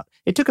things out.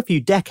 It took a few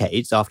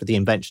decades after the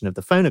invention of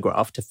the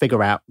phonograph to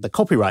figure out the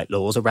copyright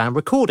laws around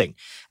recording.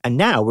 And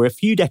now we're a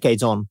few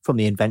decades on from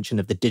the invention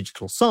of the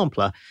digital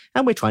sampler,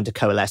 and we're trying to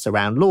coalesce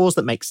around laws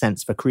that make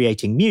sense for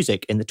creating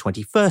music in the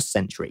 21st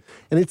century.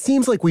 And it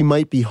seems like we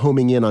might be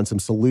homing in on some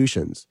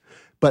solutions.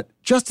 But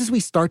just as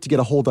we start to get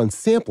a hold on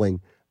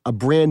sampling, a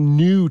brand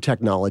new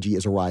technology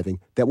is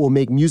arriving that will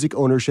make music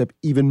ownership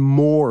even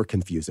more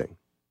confusing.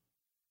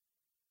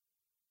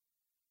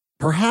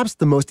 Perhaps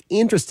the most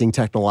interesting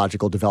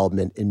technological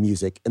development in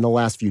music in the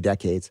last few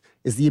decades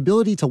is the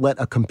ability to let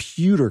a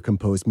computer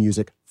compose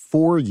music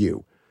for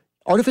you.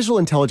 Artificial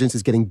intelligence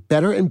is getting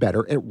better and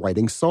better at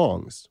writing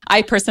songs.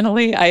 I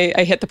personally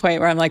hit the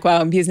point where I'm like,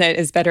 wow, MuseNet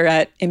is better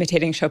at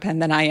imitating Chopin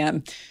than I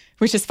am,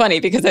 which is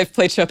funny because I've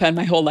played Chopin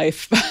my whole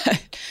life.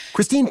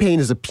 Christine Payne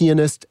is a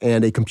pianist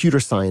and a computer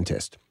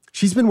scientist.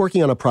 She's been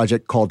working on a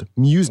project called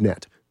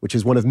MuseNet, which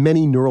is one of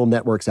many neural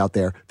networks out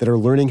there that are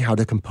learning how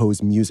to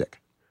compose music.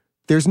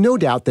 There's no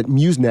doubt that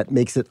MuseNet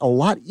makes it a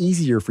lot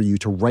easier for you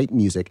to write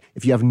music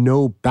if you have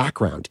no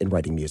background in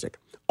writing music.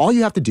 All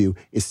you have to do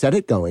is set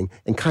it going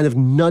and kind of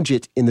nudge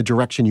it in the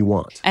direction you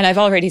want. And I've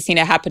already seen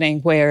it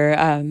happening where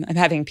I'm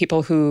having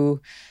people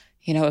who,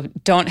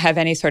 don't have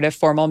any sort of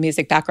formal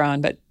music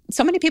background, but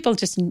so many people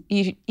just,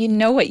 you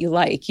know what you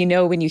like. You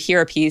know when you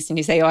hear a piece and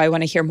you say, oh, I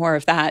want to hear more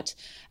of that.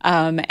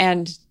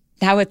 And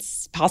now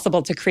it's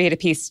possible to create a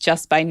piece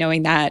just by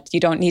knowing that. You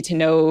don't need to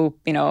know,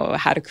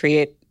 how to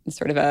create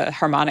sort of a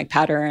harmonic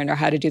pattern or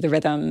how to do the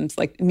rhythms.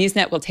 Like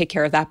MuseNet will take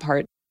care of that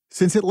part.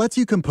 Since it lets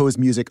you compose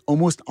music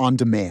almost on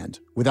demand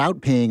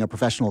without paying a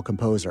professional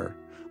composer,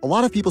 a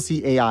lot of people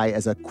see AI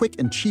as a quick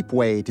and cheap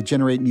way to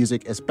generate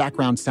music as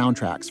background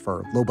soundtracks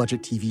for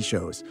low-budget TV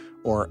shows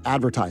or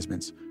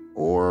advertisements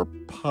or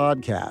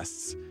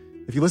podcasts.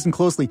 If you listen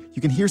closely,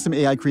 you can hear some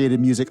AI-created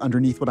music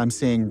underneath what I'm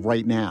saying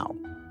right now.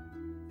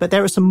 But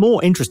there are some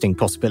more interesting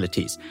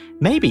possibilities.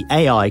 Maybe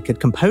AI could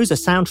compose a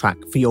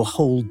soundtrack for your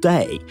whole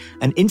day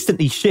and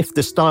instantly shift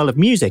the style of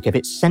music if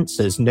its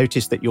sensors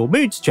notice that your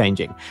mood's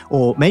changing.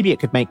 Or maybe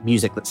it could make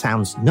music that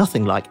sounds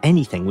nothing like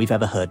anything we've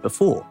ever heard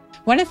before.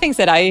 One of the things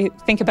that I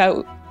think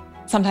about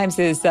sometimes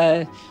is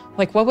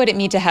like, what would it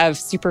mean to have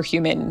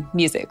superhuman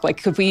music?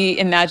 Like, could we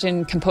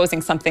imagine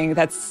composing something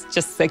that's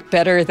just like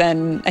better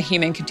than a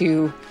human could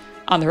do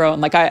on their own?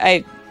 Like,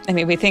 I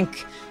mean, we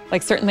think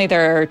like certainly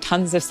there are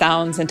tons of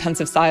sounds and tons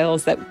of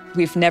styles that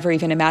we've never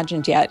even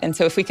imagined yet. And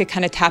so if we could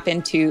kind of tap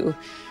into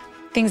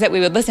things that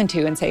we would listen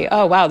to and say,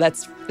 oh, wow,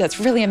 that's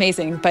really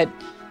amazing, but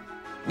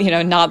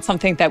not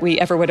something that we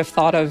ever would have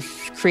thought of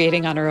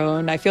creating on our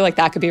own. I feel like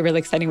that could be a really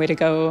exciting way to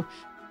go.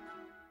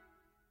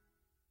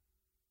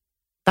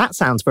 That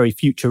sounds very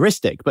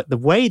futuristic, but the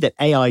way that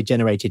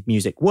AI-generated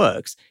music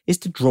works is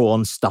to draw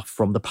on stuff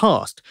from the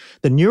past.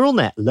 The neural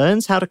net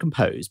learns how to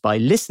compose by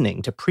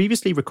listening to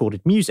previously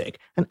recorded music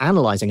and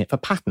analyzing it for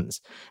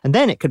patterns. And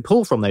then it can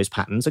pull from those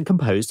patterns and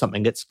compose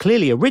something that's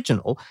clearly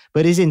original,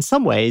 but is in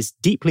some ways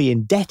deeply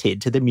indebted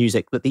to the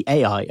music that the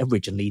AI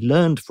originally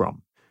learned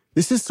from.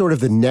 This is sort of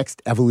the next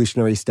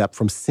evolutionary step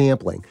from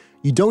sampling.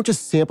 You don't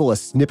just sample a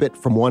snippet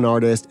from one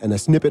artist and a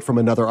snippet from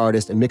another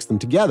artist and mix them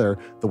together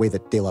the way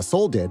that De La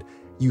Soul did.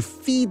 You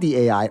feed the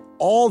AI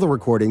all the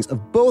recordings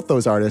of both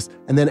those artists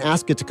and then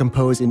ask it to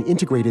compose an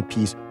integrated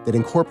piece that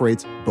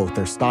incorporates both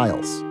their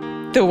styles.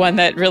 The one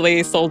that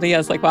really sold me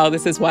as like, wow,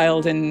 this is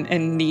wild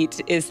and neat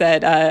is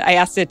that I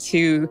asked it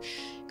to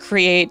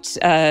create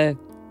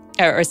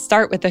or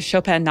start with the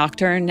Chopin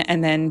Nocturne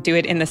and then do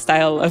it in the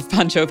style of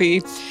Bon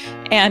Jovi.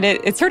 And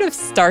it sort of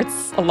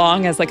starts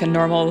along as like a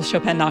normal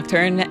Chopin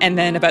Nocturne, and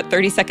then about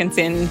 30 seconds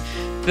in,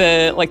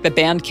 the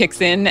band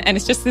kicks in, and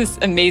it's just this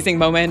amazing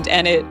moment,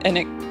 and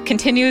it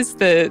continues.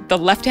 The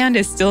left hand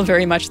is still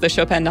very much the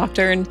Chopin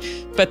Nocturne,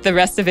 but the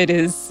rest of it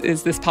is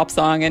this pop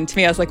song. And to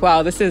me, I was like,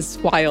 wow, this is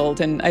wild,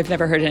 and I've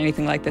never heard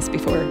anything like this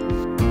before.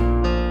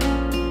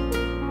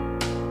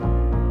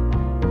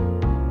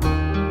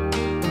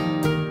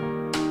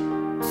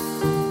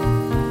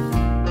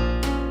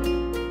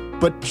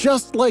 But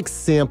just like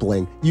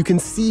sampling, you can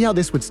see how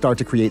this would start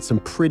to create some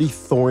pretty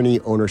thorny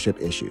ownership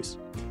issues.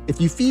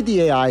 If you feed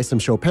the AI some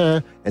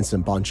Chopin and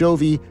some Bon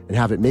Jovi and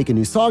have it make a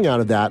new song out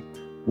of that,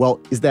 well,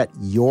 is that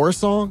your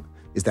song?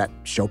 Is that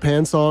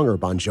Chopin's song or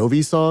Bon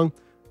Jovi's song?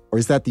 Or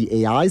is that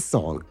the AI's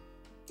song?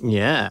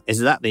 Yeah, is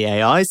that the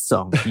AI's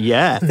song?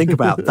 Yeah, think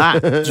about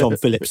that,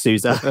 Jean-Philippe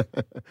Sousa.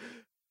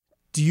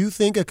 Do you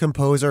think a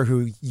composer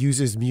who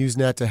uses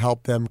MuseNet to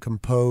help them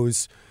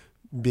compose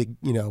big,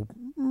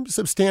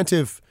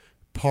 substantive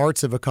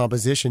parts of a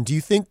composition, do you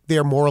think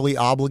they're morally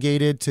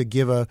obligated to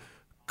give a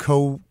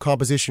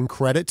co-composition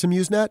credit to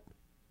MuseNet?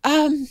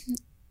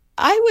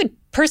 I would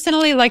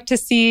personally like to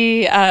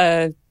see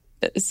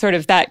sort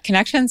of that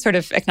connection, sort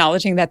of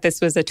acknowledging that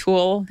this was a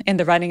tool in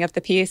the writing of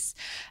the piece.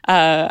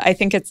 I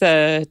think it's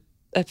a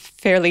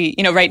fairly,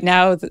 right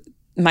now,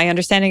 my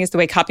understanding is the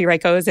way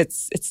copyright goes,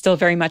 it's still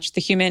very much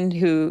the human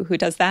who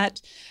does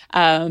that.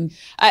 I'm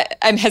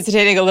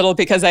hesitating a little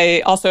because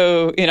I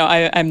also,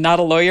 I'm not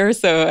a lawyer.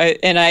 So,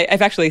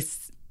 I've actually,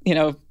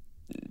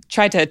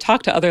 tried to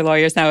talk to other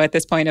lawyers now at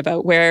this point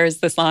about where is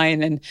this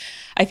line. And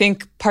I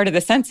think part of the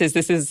sense is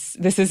this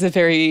is a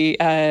very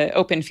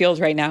open field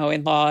right now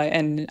in law,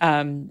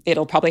 and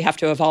it'll probably have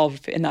to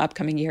evolve in the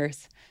upcoming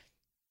years.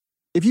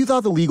 If you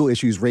thought the legal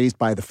issues raised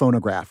by the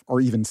phonograph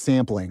or even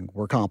sampling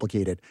were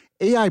complicated,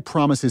 AI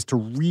promises to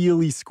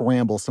really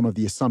scramble some of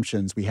the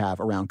assumptions we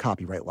have around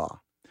copyright law.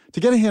 To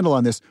get a handle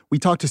on this, we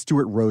talked to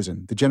Stuart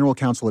Rosen, the general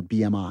counsel at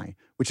BMI,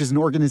 which is an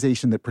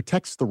organization that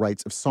protects the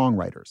rights of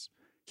songwriters.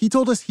 He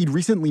told us he'd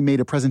recently made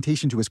a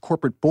presentation to his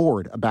corporate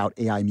board about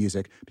AI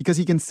music because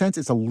he can sense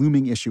it's a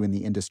looming issue in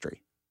the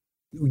industry.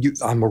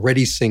 I'm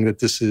already seeing that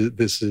this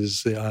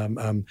is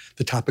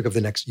the topic of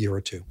the next year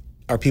or two.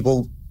 Are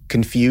people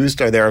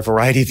confused? Are there a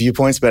variety of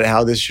viewpoints about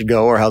how this should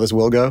go or how this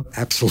will go?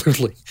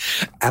 Absolutely.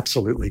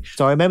 Absolutely.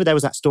 So I remember there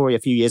was that story a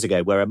few years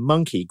ago where a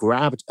monkey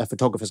grabbed a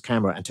photographer's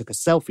camera and took a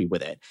selfie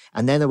with it.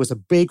 And then there was a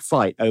big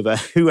fight over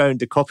who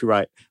owned the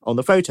copyright on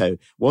the photo.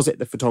 Was it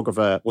the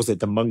photographer? Was it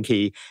the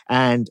monkey?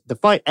 And the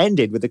fight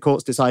ended with the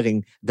courts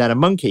deciding that a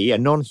monkey, a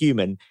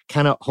non-human,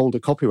 cannot hold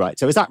a copyright.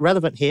 So is that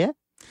relevant here?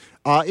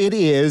 It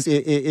is.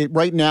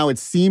 Right now, it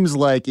seems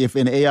like if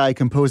an AI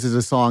composes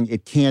a song,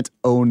 it can't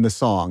own the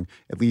song.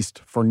 At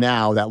least for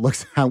now, that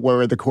looks at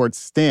where the courts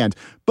stand.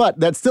 But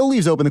that still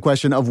leaves open the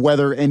question of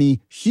whether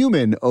any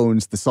human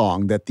owns the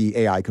song that the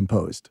AI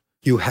composed.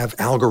 You have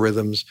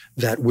algorithms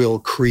that will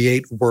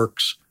create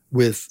works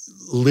with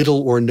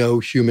little or no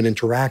human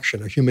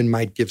interaction. A human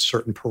might give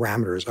certain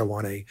parameters. I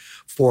want a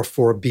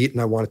 4/4 beat,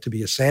 and I want it to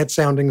be a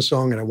sad-sounding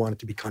song, and I want it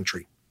to be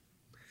country.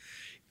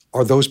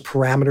 Are those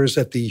parameters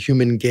that the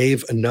human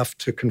gave enough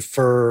to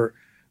confer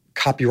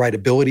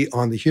copyrightability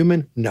on the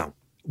human? No,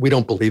 we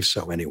don't believe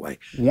so anyway.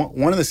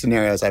 One of the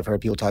scenarios I've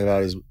heard people talk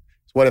about is,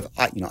 what if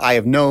I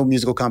have no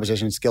musical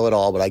composition skill at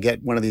all, but I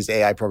get one of these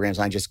AI programs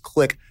and I just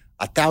click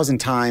 1,000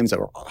 times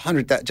or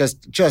 100,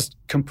 just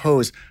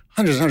compose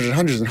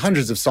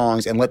hundreds of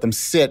songs and let them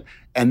sit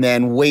and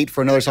then wait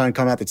for another song to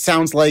come out that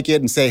sounds like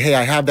it and say, hey,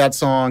 I have that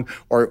song,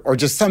 or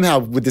just somehow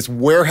with this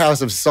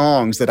warehouse of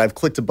songs that I've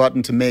clicked a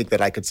button to make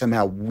that I could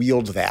somehow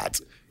wield that.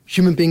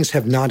 Human beings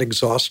have not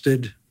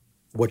exhausted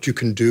what you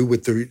can do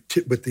with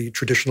the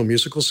traditional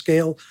musical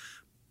scale,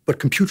 but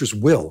computers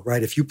will,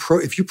 right? If you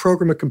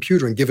program a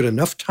computer and give it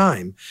enough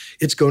time,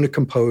 it's going to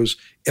compose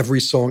every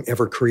song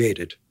ever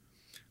created,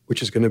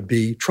 which is going to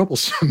be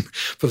troublesome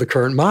for the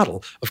current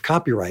model of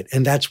copyright.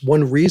 And that's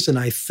one reason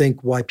I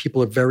think why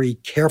people are very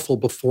careful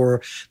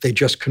before they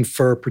just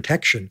confer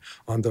protection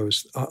on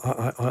those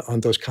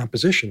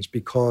compositions,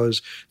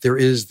 because there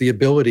is the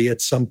ability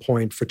at some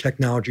point for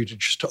technology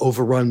to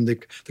overrun the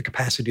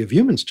capacity of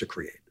humans to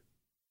create.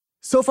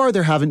 So far,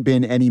 there haven't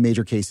been any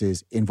major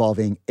cases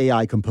involving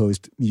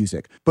AI-composed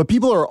music, but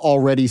people are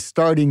already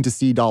starting to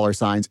see dollar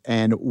signs,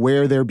 and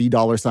where there be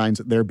dollar signs,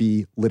 there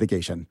be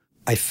litigation.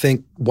 I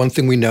think one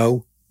thing we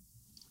know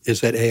is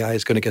that AI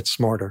is going to get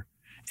smarter.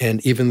 And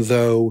even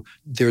though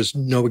there's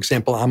no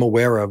example I'm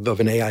aware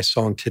of an AI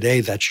song today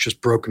that's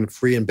just broken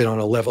free and been on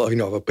a level,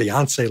 of a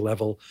Beyonce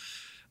level,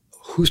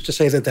 who's to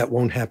say that that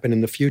won't happen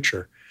in the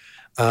future?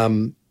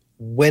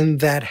 When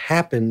that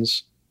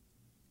happens,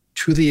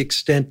 to the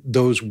extent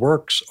those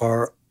works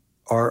are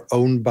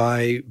owned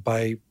by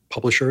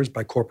publishers,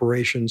 by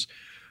corporations,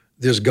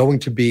 there's going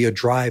to be a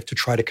drive to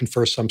try to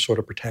confer some sort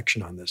of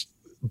protection on this.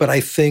 But I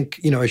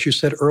think, as you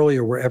said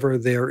earlier, wherever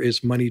there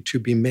is money to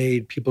be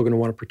made, people are going to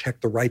want to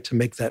protect the right to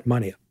make that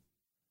money.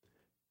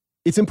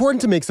 It's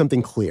important to make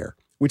something clear,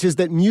 which is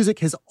that music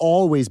has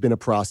always been a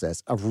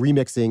process of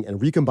remixing and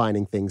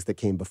recombining things that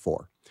came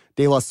before.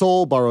 De La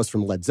Soul borrows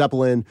from Led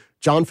Zeppelin,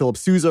 John Philip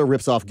Sousa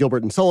rips off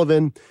Gilbert and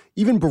Sullivan,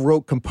 even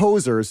Baroque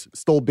composers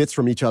stole bits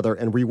from each other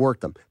and reworked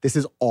them. This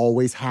has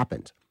always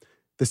happened.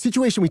 The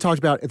situation we talked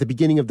about at the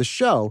beginning of the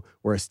show,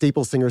 where a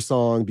Staple Singers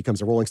song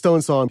becomes a Rolling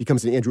Stones song,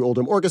 becomes an Andrew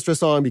Oldham Orchestra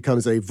song,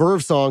 becomes a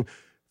Verve song,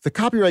 the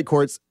copyright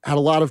courts had a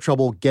lot of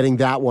trouble getting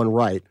that one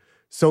right.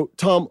 So,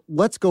 Tom,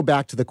 let's go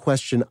back to the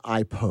question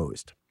I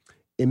posed.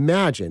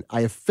 Imagine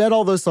I have fed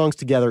all those songs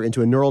together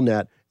into a neural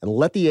net and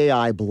let the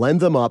AI blend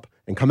them up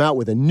and come out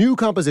with a new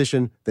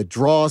composition that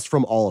draws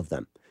from all of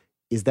them.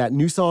 Is that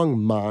new song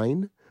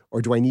mine?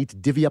 Or do I need to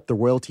divvy up the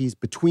royalties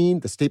between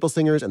the Staple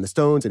Singers and the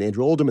Stones and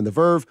Andrew Oldham and the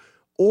Verve?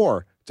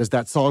 Or does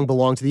that song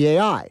belong to the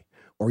AI?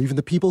 Or even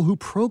the people who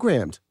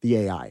programmed the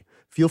AI?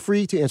 Feel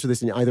free to answer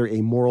this in either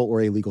a moral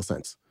or a legal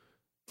sense.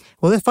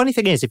 Well, the funny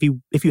thing is, if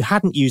you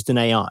hadn't used an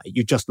AI,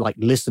 you just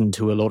listened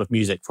to a lot of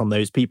music from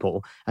those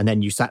people, and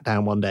then you sat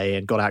down one day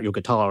and got out your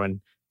guitar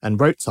and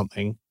wrote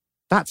something,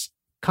 that's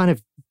kind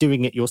of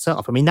doing it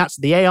yourself. I mean,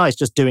 the AI is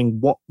just doing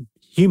what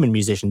human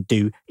musicians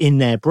do in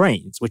their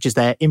brains, which is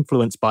they're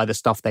influenced by the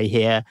stuff they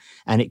hear,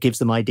 and it gives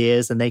them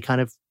ideas, and they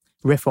kind of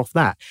riff off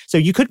that. So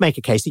you could make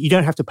a case that you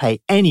don't have to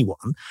pay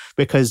anyone,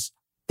 because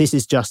this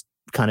is just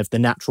kind of the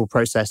natural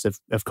process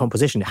of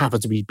composition. It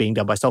happens to be being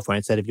done by software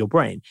instead of your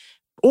brain.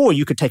 Or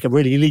you could take a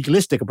really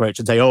legalistic approach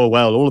and say, oh,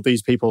 well, all of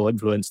these people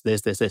influence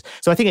this.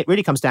 So I think it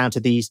really comes down to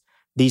these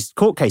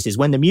court cases.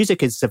 When the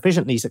music is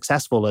sufficiently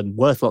successful and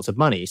worth lots of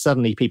money,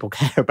 suddenly people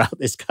care about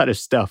this kind of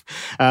stuff.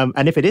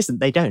 And if it isn't,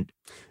 they don't.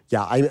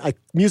 Yeah,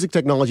 music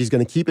technology is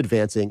going to keep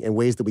advancing in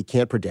ways that we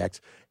can't predict.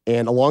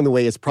 And along the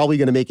way, it's probably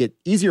going to make it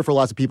easier for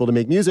lots of people to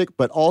make music,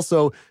 but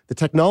also the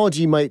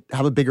technology might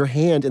have a bigger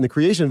hand in the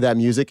creation of that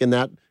music, and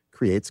that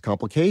creates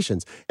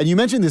complications. And you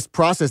mentioned this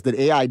process that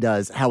AI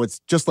does, how it's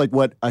just like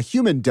what a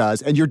human does,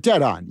 and you're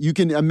dead on. You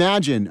can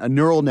imagine a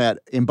neural net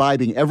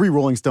imbibing every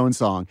Rolling Stone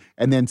song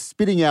and then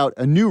spitting out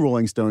a new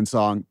Rolling Stone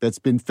song that's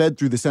been fed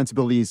through the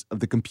sensibilities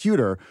of the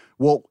computer.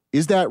 Well,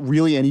 is that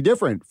really any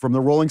different from the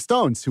Rolling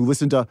Stones, who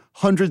listened to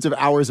hundreds of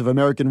hours of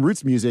American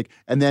roots music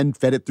and then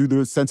fed it through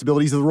the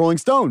sensibilities of the Rolling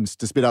Stones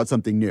to spit out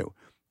something new?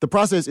 The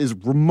process is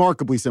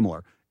remarkably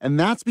similar, and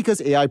that's because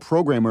AI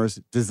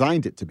programmers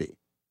designed it to be.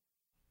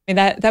 I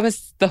mean, that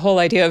was the whole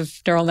idea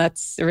of neural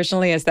nets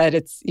originally, is that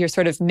you're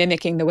sort of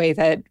mimicking the way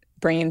that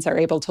brains are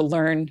able to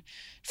learn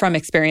from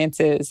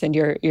experiences, and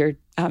you're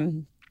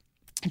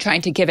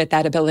trying to give it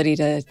that ability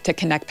to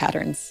connect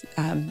patterns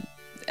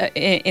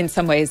in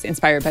some ways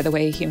inspired by the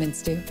way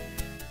humans do.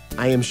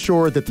 I am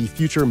sure that the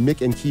future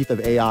Mick and Keith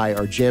of AI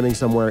are jamming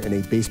somewhere in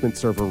a basement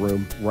server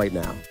room right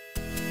now.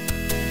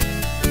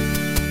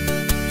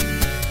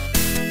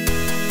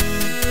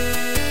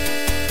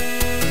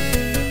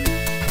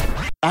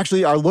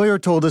 Actually, our lawyer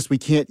told us we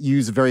can't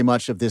use very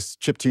much of this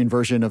chiptune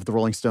version of the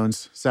Rolling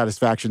Stones'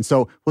 Satisfaction,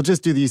 so we'll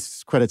just do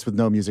these credits with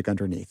no music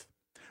underneath.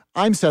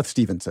 I'm Seth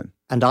Stevenson.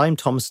 And I'm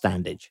Tom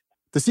Standage.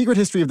 The Secret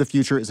History of the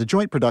Future is a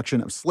joint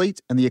production of Slate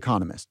and The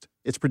Economist.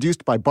 It's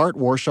produced by Bart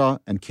Warshaw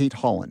and Kate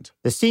Holland.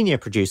 The senior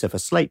producer for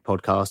Slate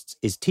Podcasts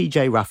is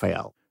TJ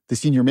Raphael. The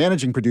senior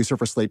managing producer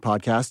for Slate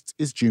Podcasts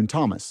is June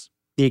Thomas.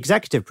 The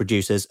executive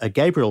producers are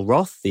Gabriel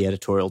Roth, the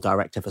editorial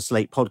director for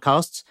Slate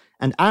Podcasts,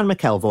 and Anne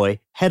McElvoy,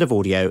 head of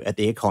audio at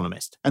The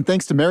Economist. And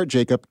thanks to Merritt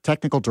Jacob,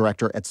 technical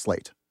director at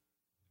Slate.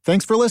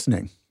 Thanks for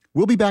listening.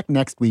 We'll be back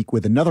next week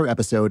with another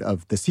episode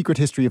of The Secret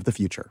History of the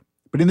Future.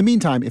 But in the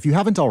meantime, if you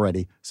haven't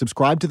already,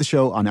 subscribe to the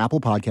show on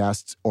Apple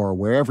Podcasts or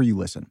wherever you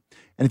listen.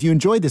 And if you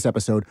enjoyed this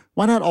episode,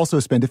 why not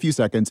also spend a few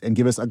seconds and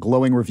give us a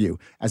glowing review,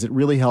 as it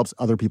really helps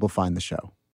other people find the show.